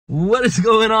What is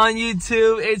going on,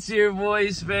 YouTube? It's your boy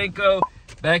Spanko.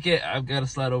 I've got to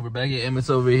slide over. Emmett's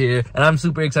over here. And I'm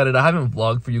super excited. I haven't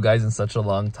vlogged for you guys in such a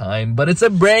long time. But it's a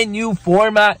brand new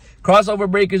format.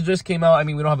 Crossover Breakers just came out. I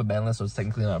mean, we don't have a ban list, so it's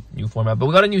technically not a new format. But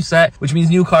we got a new set, which means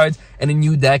new cards and a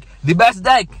new deck. The best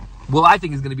deck. Well, I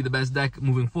think is going to be the best deck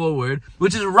moving forward,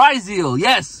 which is ryzeal.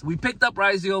 Yes, we picked up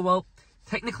ryzeal. Well,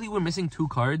 technically, we're missing 2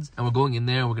 cards, and we're going in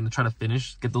there, and we're going to try to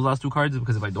get those last 2 cards,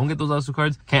 because if I don't get those last 2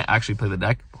 cards, can't actually play the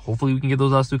deck. Hopefully, we can get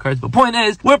those last 2 cards. But point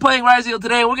is, we're playing ryzeal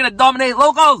today, and we're going to dominate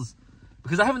locals!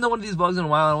 Because I haven't done one of these vlogs in a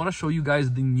while, and I want to show you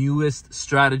guys the newest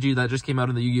strategy that just came out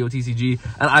in the yugiohtcg,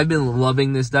 and I've been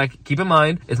loving this deck. Keep in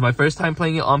mind, it's my first time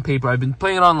playing it on paper. I've been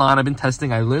playing it online. I've been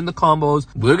testing. I learned the combos.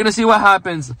 We're going to see what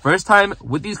happens. First time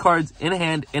with these cards in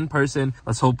hand, in person.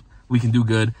 Let's hope we can do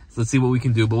good. So let's see what we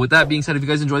can do. But with that being said, if you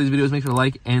guys enjoy these videos, make sure to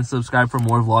like and subscribe for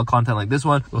more vlog content like this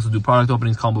one. We also do product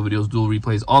openings, combo videos, duel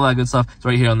replays, all that good stuff. It's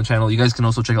right here on the channel. You guys can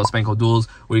also check out Spanko duels,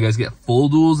 where you guys get full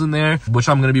duels in there, which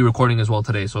I'm going to be recording as well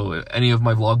today. So any of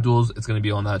my vlog duels, it's going to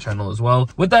be on that channel as well.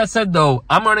 With that said though,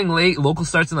 I'm running late. Local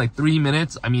starts in like 3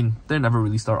 minutes. I mean, they never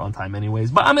really start on time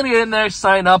anyways. But I'm going to get in there,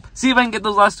 sign up, see if I can get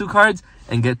those last 2 cards,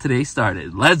 and get today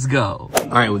started. Let's go. All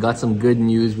right, we got some good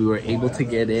news. We were able to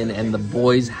get in, and the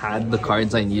boys had the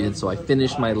cards I needed, so I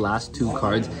finished my last 2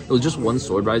 cards. It was just 1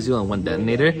 sword ryzeal and 1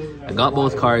 detonator. I got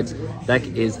both cards. Deck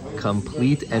is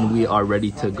complete, and we are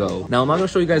ready to go. Now, I'm not gonna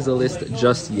show you guys the list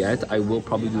just yet. I will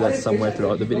probably do that somewhere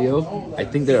throughout the video. I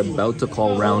think they're about to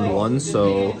call round 1,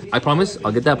 so I promise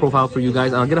I'll get that profile for you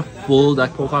guys, and I'll get a full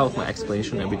deck profile with my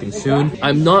explanation and everything soon.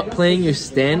 I'm not playing your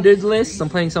standard list. I'm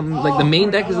playing something like the main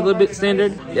deck is a little bit standard.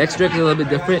 The extra deck is a little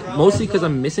bit different, mostly because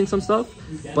I'm missing some stuff,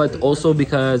 but also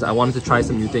because I wanted to try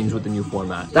some new things with the new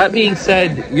format. That being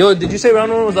said, yo, did you say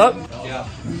round 1 was up? Yeah.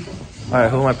 All right,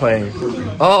 who am I playing?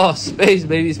 Oh, space,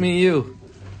 baby, it's me and you.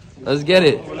 Let's get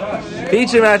it.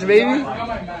 Feature match, baby. All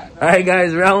right,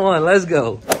 guys, round 1, let's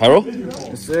go. High roll?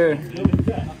 Yes, sir.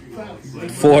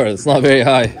 4, it's not very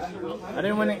high. I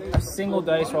didn't win a single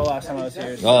dice roll last time I was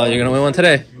here. So. Oh, you're gonna win one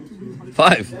today.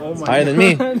 5, it's higher than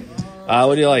me.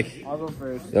 What do you like? I'll go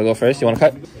first. You'll go first? You want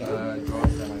to cut?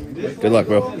 Good luck,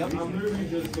 bro.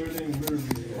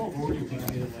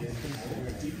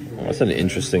 Oh, that's an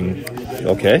interesting...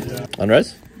 Okay.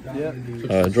 Unres?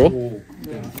 Yeah. Draw?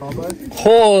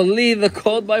 Holy, the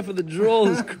called by for the draw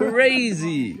is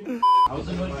crazy.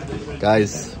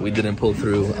 Guys, we didn't pull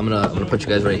through. I'm gonna put you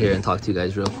guys right here and talk to you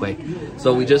guys real quick.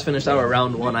 So we just finished our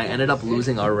round 1. I ended up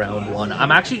losing our round 1.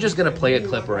 I'm actually just gonna play a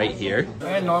clip right here.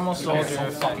 And normal soldier.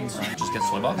 Just get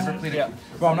soy box? Yeah.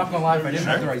 Bro, I'm not gonna lie, if I didn't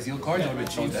have the ryzeal cards, I would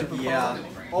have been cheated. Yeah.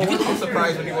 Oh, I'm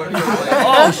surprised when you wanted to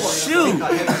Oh, shoot!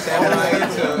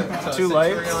 Too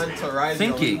light.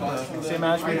 Thinking. Same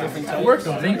match with different types. Worked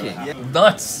on thinking.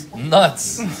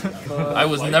 Nuts. I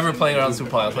was never playing around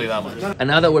Super Poly, I'll tell you that much. And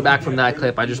now that we're back from that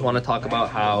clip, I just want to talk about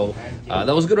how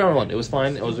that was a good round 1. It was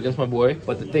fine. It was against my boy.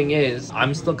 But the thing is,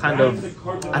 I'm still kind of...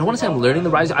 I don't want to say I'm learning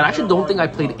the ryzeal. I actually don't think I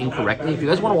played incorrectly. If you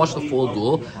guys want to watch the full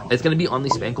duel, it's going to be on the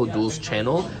Spanko Duels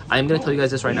channel. I'm going to tell you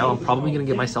guys this right now. I'm probably going to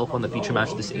get myself on the feature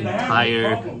match this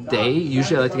entire day.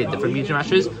 Usually I like to get different feature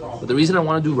matches, but the reason I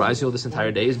want to do ryzeal this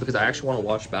entire day is because I actually want to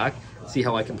watch back, see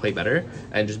how I can play better,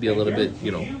 and just be a little bit,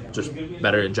 you know, just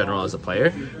better in general as a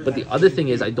player. But the other thing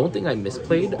is, I don't think I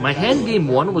misplayed. My hand game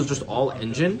 1 was just all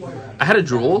engine. I had a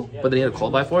draw, but then he had a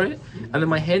call by for it. And then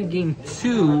my hand game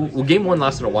 2, well, game 1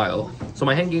 lasted a while. So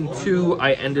my hand game 2,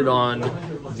 I ended on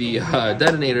the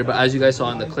detonator, but as you guys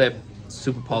saw in the clip,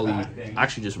 Super Poly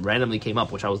actually just randomly came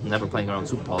up, which I was never playing around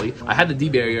Super Poly. I had the D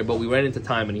barrier, but we ran into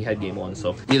time and he had game 1.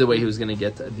 So either way, he was going to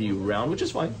get the round, which is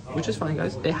fine.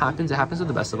 Guys. It happens to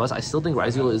the best of us. I still think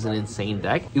ryzeal is an insane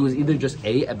deck. It was either just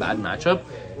A, a bad matchup,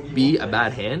 B, a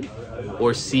bad hand,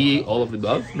 or C, all of the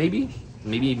above, maybe.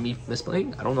 Maybe me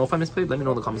misplaying. I don't know if I misplayed. Let me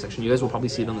know in the comment section. You guys will probably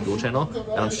see it on the duel channel,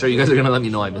 and I'm sure you guys are gonna let me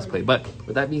know I misplayed. But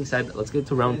with that being said, let's get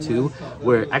to round 2.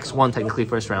 We're X1 technically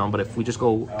first round, but if we just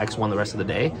go X1 the rest of the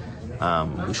day,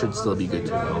 we should still be good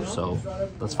to go. So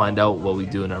let's find out what we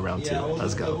do in our round 2.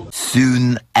 Let's go.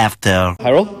 Soon after.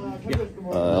 High roll? Yeah.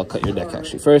 I'll cut your deck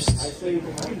actually first.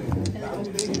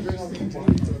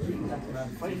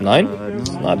 9?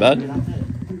 Not bad.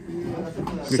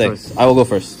 6. I will go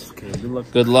first.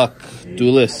 Good luck.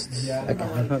 Duelist.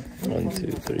 1,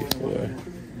 2, 3, 4,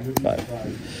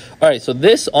 5. Alright, so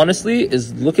this honestly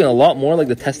is looking a lot more like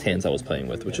the test hands I was playing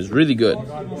with, which is really good.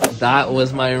 That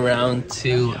was my round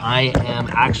 2. I am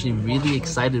actually really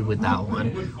excited with that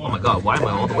one. Oh my god, why am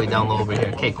I all the way down low over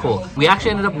here? Okay, cool. We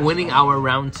actually ended up winning our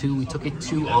round 2. We took it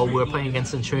 2-0. We were playing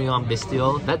against Centurion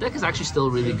Bestial. That deck is actually still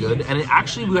really good. And it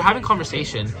actually, we were having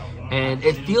conversation, and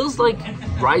it feels like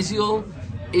ryzeal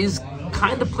is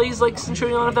kind of plays like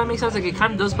Centurion, if that makes sense. Like, it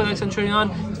kind of does play like Centurion.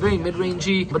 It's very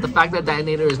mid-rangey, but the fact that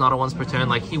Detonator is not a once per turn,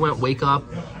 like, he went Wake Up,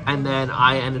 and then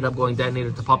I ended up going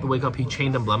Detonator to pop the Wake Up. He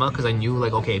chained Emblema, because I knew,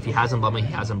 like, okay, if he has Emblema,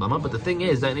 he has Emblema. But the thing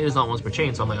is, Detonator is not once per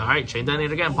chain, so I'm like, all right, chain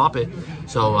Detonator again, pop it.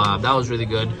 So that was really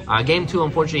good. Game 2,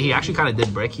 unfortunately, he actually kind of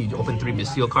did brick. He opened 3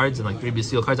 Bastille cards, and like 3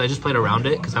 Bastille cards, I just played around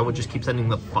it, because I would just keep sending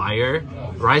the fire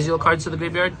ryzeal cards to the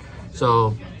graveyard.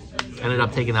 So ended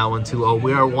up taking that one too.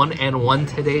 We are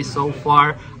 1-1 today so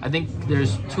far. I think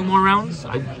there's 2 more rounds.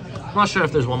 I'm not sure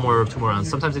if there's 1 more or 2 more rounds.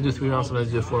 Sometimes they do 3 rounds,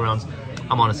 sometimes they do 4 rounds.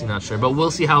 I'm honestly not sure, but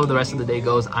we'll see how the rest of the day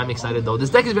goes. I'm excited though.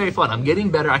 This deck is very fun. I'm getting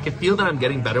better. I can feel that I'm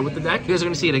getting better with the deck. You guys are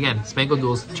gonna see it again. Spanko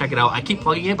duels, check it out. I keep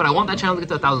plugging it, but I want that channel to get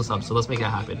to 1,000 subs, so let's make that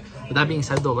happen. With that being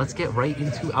said though, let's get right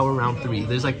into our round 3.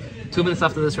 There's like 2 minutes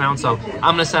left of this round, so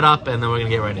I'm gonna set up and then we're gonna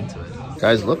get right into it.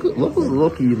 Guys, look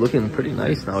Loki looking pretty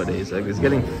nice nowadays. Like, it's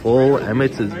getting full.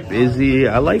 Emmett is busy.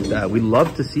 I like that. We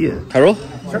love to see it. Harold?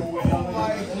 Sure.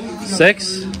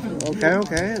 6.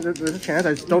 Okay. There's a chance.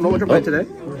 I just don't know what you're playing today.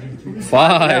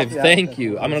 5. Yeah. Thank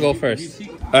you. I'm gonna go first.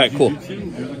 All right, cool.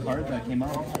 The card that came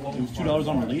out, it was $2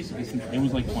 on release. It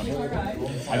was like 20.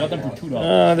 I got them for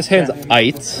 $2. This hand's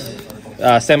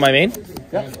aight. Stand by main.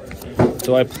 Yeah.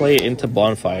 Do I play into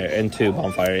bonfire,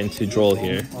 into droll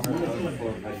here?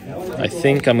 I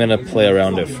think I'm gonna play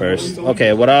around it first.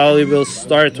 Okay, what I will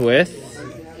start with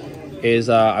is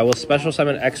I will special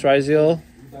summon X ryzeal,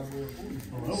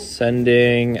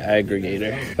 sending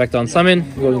aggregator. Effect on summon,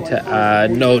 I'm going to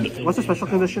add node. What's the special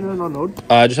condition on node?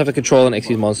 Just have to control an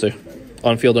Xyz monster.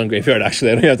 On field or in graveyard,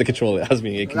 actually. I don't even have to control it. It has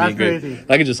me. It can be crazy.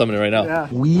 I can just summon it right now. Yeah.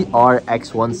 We are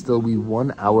X1 still. We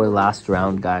won our last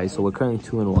round, guys. So we're currently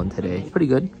 2-1 today. Pretty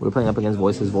good. We're playing up against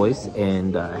Voice's Voice,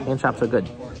 and hand traps are good.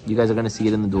 You guys are going to see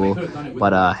it in the duel,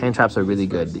 but hand traps are really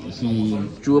good. He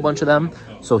drew a bunch of them,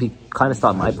 so he kind of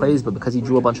stopped my plays, but because he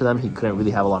drew a bunch of them, he couldn't really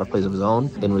have a lot of plays of his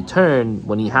own. In return,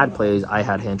 when he had plays, I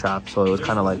had hand traps, so it was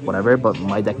kind of like whatever, but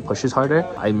my deck pushes harder.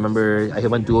 I remember he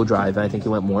went dual drive, and I think he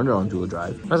went Mourner on dual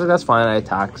drive. I was like, that's fine. I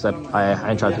attacked, because I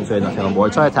hand trapped him, so he had nothing on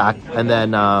board, so I attacked, and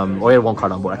then, or he had 1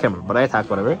 card on board, I can't remember, but I attacked,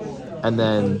 whatever. And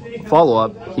then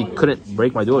follow-up, he couldn't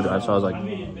break my dual drive, so I was like,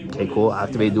 okay, cool,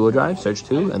 activate dual drive, search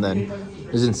 2, and then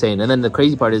it was insane. And then the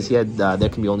crazy part is he had there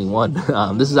can be only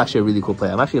 1. This is actually a really cool play.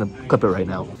 I'm actually gonna clip it right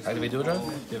now. Activate dual drive?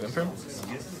 Do you have Imperm?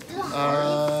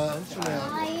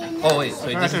 Oh wait, so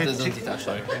it doesn't detach,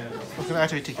 sorry. I can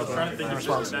actually take your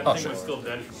response. Oh sure.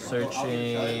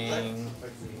 Searching.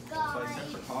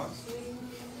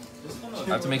 I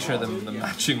have to make sure the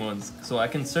matching ones. So I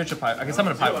can search a pie. I can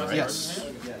summon a pie one, right? Yes.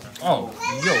 Oh,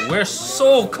 yo, we're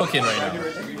so cooking right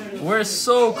now. We're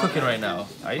so cooking right now.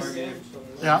 Ice?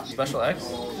 Yeah. Special X?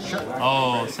 Sure.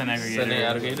 Oh, send aggregator. Sending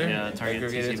aggregator? Yeah,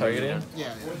 targeting.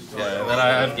 Yeah, Yeah. and then I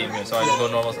have game here, so I just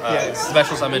go normal.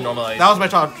 Special summon, normal ice. That was my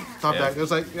top deck. It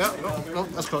was like, yeah, no,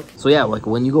 that's cooked. So yeah, like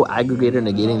when you go aggregator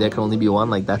negating, there can only be 1.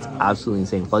 Like, that's absolutely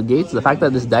insane. Floodgates, the fact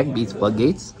that this deck beats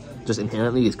Floodgates just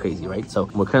inherently is crazy, right? So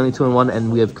we're currently 2-1,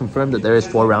 and we have confirmed that there is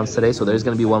 4 rounds today, so there's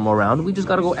going to be 1 more round. We just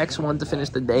got to go X1 to finish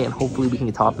the day, and hopefully we can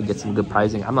get top and get some good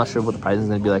pricing. I'm not sure what the pricing is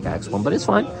going to be like at X1, but it's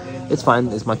fine. It's fine.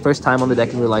 It's my first time on the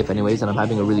deck in real life anyways, and I'm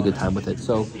having a really good time with it.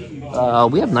 So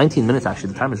we have 19 minutes,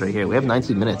 actually. The time is right here. We have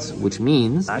 19 minutes, which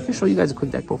means I can show you guys a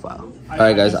quick deck profile. All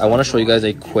right, guys, I want to show you guys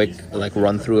a quick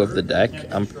run through of the deck.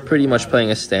 I'm pretty much playing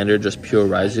a standard, just pure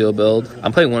ryzeal build.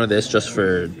 I'm playing one of this just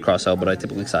for cross out, but I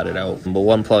typically side it out. But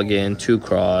 1 plug-in, 2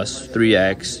 cross,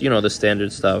 3X, you know, the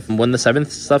standard stuff. When the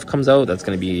 7th stuff comes out, that's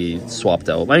going to be swapped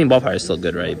out. I mean, Bonfire is still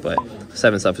good, right? But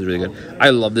 7th stuff is really good.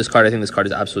 I love this card. I think this card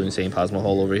is absolutely insane. Plasma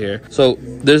Hole over here. So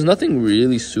there's nothing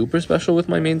really super special with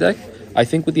my main deck. I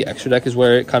think with the extra deck is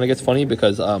where it kind of gets funny,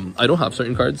 because I don't have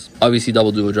certain cards. Obviously,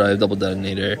 double dual drive, double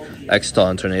detonator,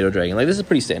 X-Taunt, Tornado Dragon. Like, this is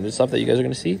pretty standard stuff that you guys are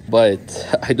going to see.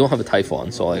 But I don't have a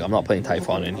Typhon, so like I'm not playing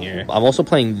Typhon in here. I'm also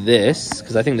playing this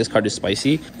because I think this card is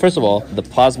spicy. First of all, the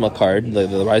Plasma card, the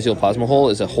ryzeal Plasma Hole,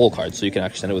 is a whole card, so you can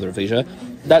actually send it with Rafflesia.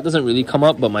 That doesn't really come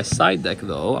up, but my side deck,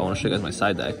 though, I want to show you guys my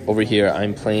side deck. Over here,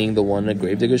 I'm playing the one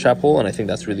Gravedigger Trap Hole, and I think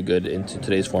that's really good into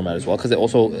today's format as well, because it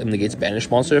also negates Banish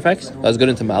monster effects. That was good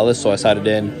into Malice, so I sided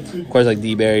in. Of course, like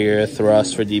D-Barrier,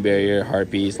 Thrust for D-Barrier,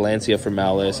 Harpies, Lancia for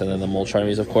Malice, and then the Mulch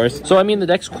Armies, of course. So, I mean, the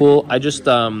deck's cool. I just,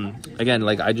 again,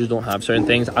 like, I just don't have certain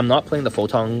things. I'm not playing the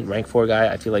Photon rank 4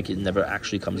 guy. I feel like it never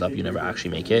actually comes up. You never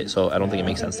actually make it, so I don't think it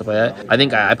makes sense to play that. I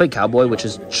think I played Cowboy, which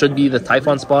should be the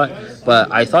Typhon spot,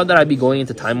 but I thought that I'd be going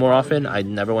into Time more often. I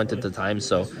never went into Time,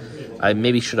 so I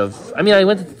maybe should have. I mean, I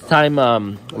went at the time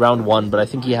round 1, but I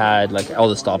think he had like all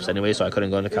the stops anyway, so I couldn't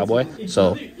go into Cowboy.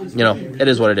 So, you know, it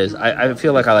is what it is. I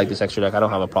feel like I like this extra deck. I don't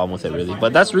have a problem with it really.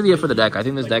 But that's really it for the deck. I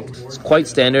think this deck is quite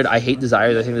standard. I hate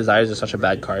Desires. I think Desires is such a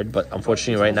bad card, but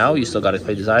unfortunately right now, you still got to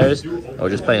play Desires. We're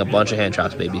just playing a bunch of hand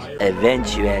traps, baby.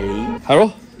 Eventually. High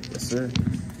roll? Yes, sir.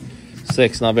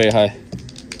 6, not very high.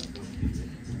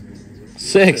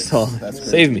 6, oh,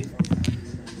 save me.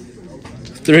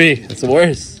 3, that's the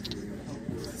worst.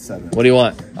 7. What do you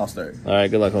want? I'll start. All right,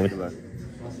 good luck, homie. Good luck.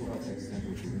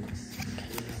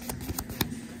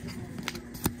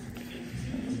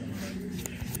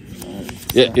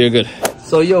 Yeah, you're good.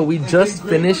 So, yo, we just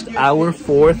finished our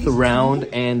 4th round,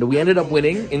 and we ended up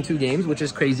winning in 2 games, which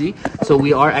is crazy. So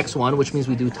we are X1, which means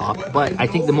we do top. But I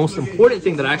think the most important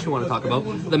thing that I actually want to talk about,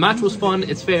 the match was fun.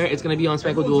 It's fair. It's going to be on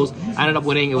Spanko Duels. I ended up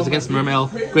winning. It was against Mermail.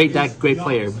 Great deck, great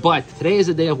player. But today is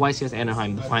the day of YCS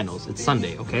Anaheim, the finals. It's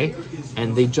Sunday, okay?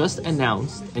 And they just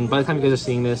announced, and by the time you guys are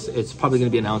seeing this, it's probably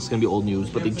going to be announced. It's going to be old news.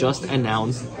 But they just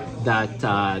announced that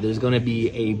there's going to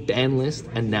be a ban list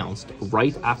announced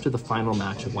right after the final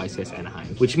match of YCS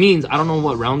Anaheim, which means I don't know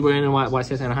what round we're in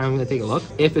YCS Anaheim. I'm going to take a look.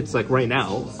 If it's like right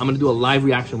now, I'm going to do a live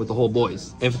reaction with the whole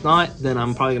boys. If not, then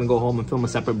I'm probably going to go home and film a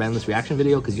separate ban list reaction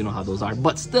video because you know how those are.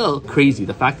 But still, crazy.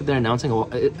 The fact that they're announcing,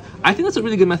 I think that's a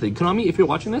really good method. Konami, if you're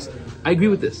watching this, I agree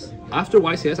with this. After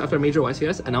YCS, after a major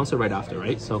YCS, announce it right after,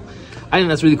 right? So I think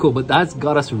that's really cool. But that's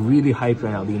got us really hyped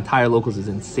right now. The entire locals is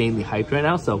insanely hyped right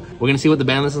now. So we're going to see what the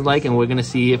ban list is like, and we're going to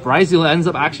see if ryzeal ends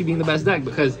up actually being the best deck,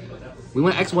 because we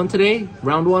went X1 today.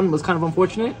 Round 1 was kind of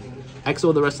unfortunate.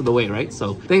 XO the rest of the way, right?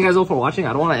 So thank you guys all for watching.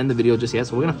 I don't want to end the video just yet,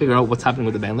 so we're going to figure out what's happening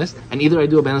with the ban list. And either I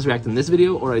do a ban list react in this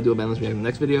video, or I do a ban list react in the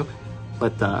next video.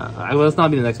 But well, it's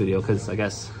not be the next video, because I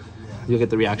guess you'll get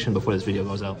the reaction before this video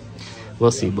goes out. We'll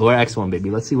see. But we're X1,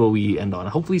 baby. Let's see what we end on.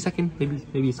 Hopefully second.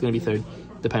 Maybe it's going to be third.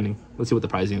 Depending. Let's see what the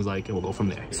pricing is like, and we'll go from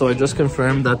there. So I just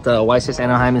confirmed that the YCS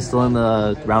Anaheim is still in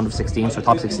the round of 16, so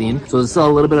top 16. So there's still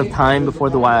a little bit of time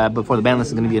before the ban list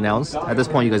is going to be announced. At this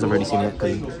point, you guys have already seen it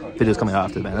because video's coming out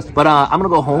after the ban list. But I'm going to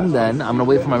go home then. I'm going to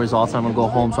wait for my results, and I'm going to go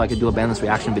home so I can do a ban list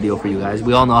reaction video for you guys.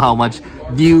 We all know how much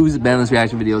views ban list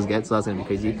reaction videos get, so that's going to be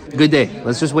crazy. Good day.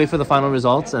 Let's just wait for the final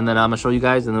results, and then I'm going to show you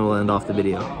guys, and then we'll end off the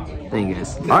video. Thank you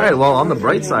guys. All right, well, on the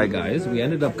bright side, guys, we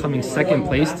ended up coming second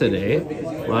place today.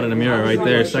 A lot in the mirror right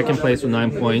there. Second place with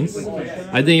 9 points.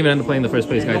 I didn't even end up playing the first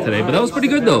place guy today, but that was pretty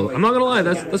good though. I'm not gonna lie,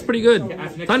 that's pretty good.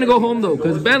 Time to go home though,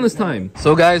 because it's ban list time.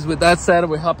 So guys, with that said,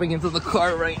 we're hopping into the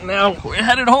car right now. We're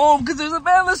headed home because there's a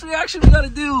ban list reaction we gotta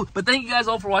do. But thank you guys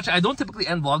all for watching. I don't typically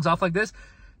end vlogs off like this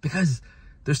because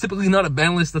there's typically not a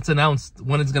ban list that's announced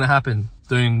when it's gonna happen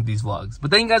during these vlogs. But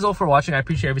thank you guys all for watching. I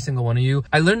appreciate every single one of you.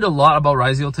 I learned a lot about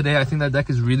ryzeal today. I think that deck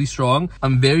is really strong.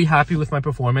 I'm very happy with my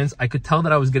performance. I could tell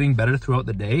that I was getting better throughout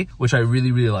the day, which I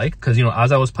really, really like. Because, you know,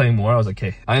 as I was playing more, I was like,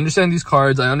 hey, I understand these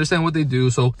cards. I understand what they do.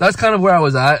 So that's kind of where I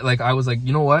was at. Like, I was like,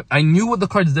 you know what? I knew what the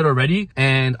cards did already,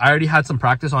 and I already had some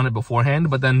practice on it beforehand.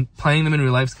 But then playing them in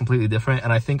real life is completely different.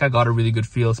 And I think I got a really good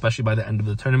feel, especially by the end of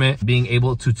the tournament. Being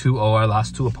able to 2-0 our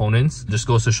last 2 opponents just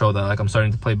goes to show that, like, I'm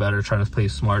starting to play better, trying to play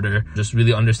smarter, just really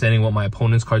understanding what my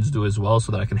opponent's cards do as well,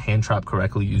 so that I can hand trap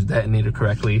correctly, use detonator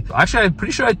correctly. Actually, I'm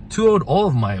pretty sure I 2-0'd all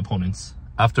of my opponents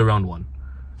after round 1.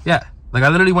 Yeah, like I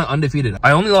literally went undefeated.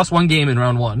 I only lost 1 game in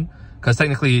round 1 because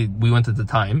technically we went at the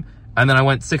time, and then I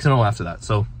went 6-0 after that.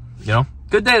 So, you know,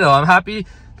 good day though. I'm happy.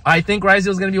 I think ryzeal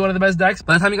is going to be one of the best decks.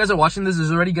 By the time you guys are watching this,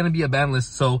 there's already going to be a ban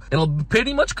list. So it'll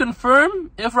pretty much confirm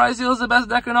if ryzeal is the best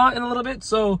deck or not in a little bit.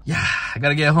 So yeah, I got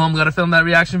to get home, got to film that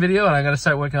reaction video, and I got to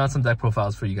start working on some deck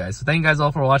profiles for you guys. So thank you guys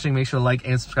all for watching. Make sure to like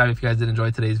and subscribe if you guys did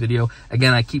enjoy today's video.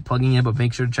 Again, I keep plugging it, but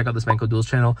make sure to check out the Spanko Duels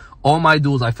channel. All my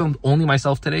duels, I filmed only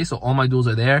myself today, so all my duels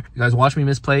are there. You guys watch me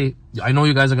misplay. I know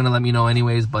you guys are going to let me know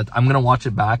anyways, but I'm going to watch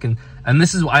it back. And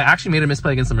this is, I actually made a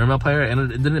misplay against the Mermail player,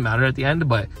 and it didn't matter at the end,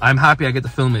 but I'm happy I get to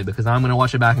film it because now I'm going to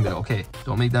watch it back and go, okay,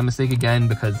 don't make that mistake again,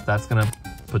 because that's going to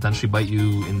potentially bite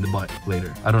you in the butt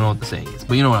later. I don't know what the saying is,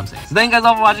 but you know what I'm saying. So thank you guys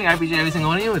all for watching. I appreciate every single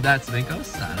one of you. With that, Spanko,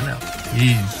 signing out.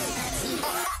 Peace.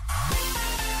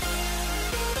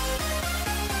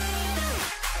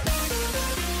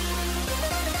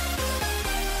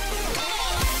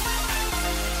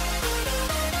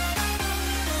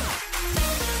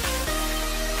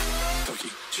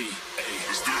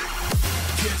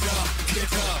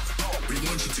 Get up, we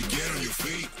want you to get on your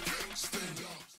feet.